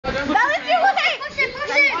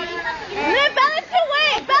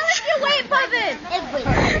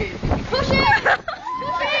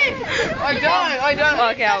I don't.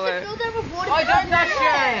 Okay, I won't. I don't touch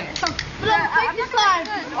Sharon. Take this time.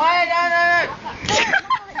 I don't.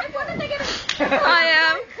 I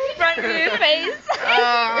am front view face.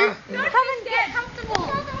 Come and get comfortable.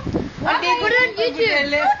 Put it on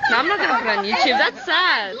YouTube. No, I'm not gonna put it on YouTube. That's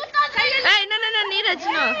sad. Hey, no, Neeraj,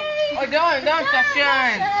 no. I don't touch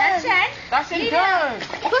Sharon. That's it. That's it, don't.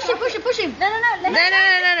 Push him. No. No.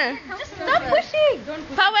 Just stop pushing.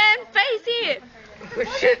 Pawan, face it.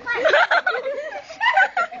 Push it.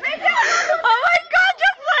 Oh my God,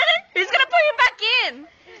 just let it. Who's gonna put you back in?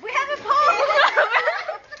 We have a pole.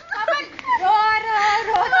 Roar.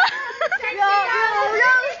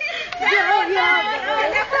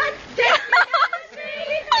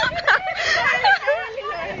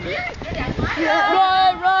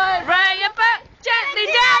 Row your boat gently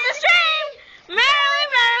down the stream.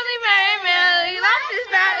 Merrily, life is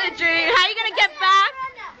but a dream. How are you gonna get back?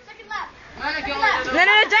 No,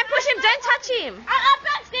 don't push him, don't touch him. I'm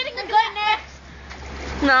back standing and going next.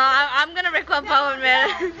 No, I'm gonna record Pawan, man.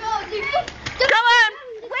 Come on.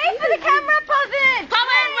 Wait for the camera, Pawan.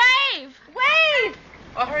 Pawan, wave. Wave.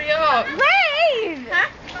 Oh, hurry up. Wave.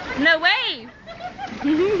 No, wave.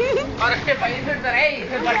 ಅದಕ್ಕೆ ಬೈದಿರ್ತಾರೆ ಏಯ್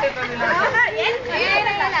ಬಟ್ಟೆ ತಂದಿಲ್ಲ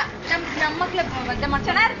ನಮ್ಮ ಮಕ್ಕಳು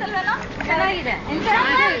ಚೆನ್ನಾಗಿರುತ್ತಲ್ವೇನೋ ಚೆನ್ನಾಗಿದೆ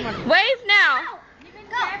Wave now.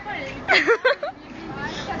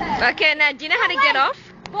 Okay, now do you know how to get off?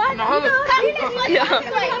 No. Yeah.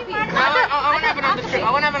 I want to have another trip.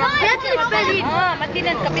 I want to have another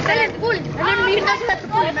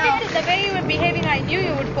The way you were behaving, I knew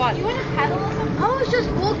you would fall. You want to paddle or something? I was just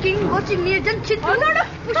walking, watching me, then shit. Oh no!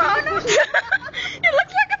 You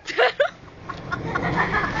look like a turtle.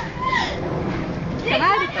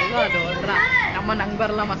 ಚೆನ್ನಾಗಿತ್ತಲ್ವ ಅದು ಒಂಥರ ಅಮ್ಮ ನಂಗೆ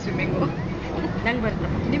ಬರಲ್ಲಮ್ಮ swimming ನಂಗೆ ಬರಲ್ಲ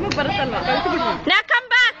ನಿಮಗೆ ಬರುತ್ತಲ್ವ ಕಲ್ತ್ಬಿಡ್ರಿ Now come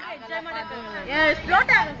back.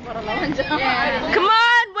 Float ಆಗಕ್ಕೆ ಬರಲ್ಲ ಒಂಚ Come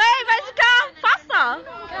on, wave as you go. Faster.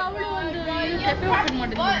 ಅವಳು ಒಂದು cafe open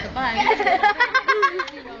ಮಾಡಿದ್ಲಂತಪ್ಪ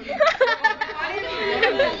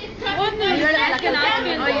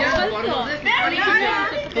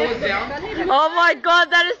Oh my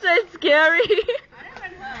God, that is so scary.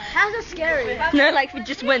 How's it scary? No, like we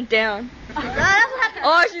just went down. That's what happened.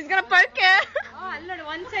 Oh, she's gonna poke it. ಅಲ್ಲೋಡಿ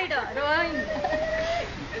one side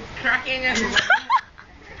It's cracking and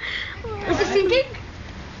Is it sinking?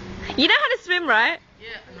 You know how to swim, right?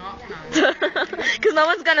 yeah, no. Because no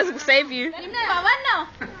one's gonna save you. Pavan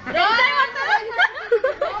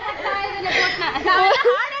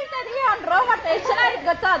rho ಮಾಡ್ತಾ ಎಷ್ಟು ಚೆನ್ನಾಗಿದೆ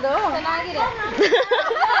ಗೊತ್ತಾ ಅದು ಚೆನ್ನಾಗಿದೆ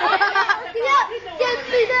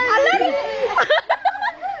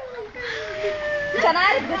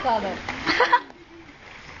ಚೆನ್ನಾಗಿದೆ ಗೊತ್ತಾ ಅದು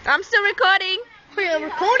I'm still recording.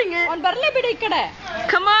 recording it. ಅವ್ನು ಬರಲೇ ಬಿಡಿ ಈ ಕಡೆ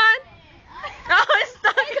Come on. Oh, it's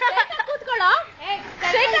stuck. ಕೂತ್ಕೊಳ್ಳೋ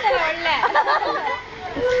ಒಳ್ಳೆ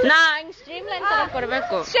Nah, streamline ತರ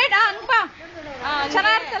ಕೊಡ್ಬೇಕು. Straight ಅನ್ಪ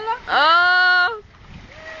ಚೆನ್ನಾಗಿರ್ತಲ್ವಾ Oh.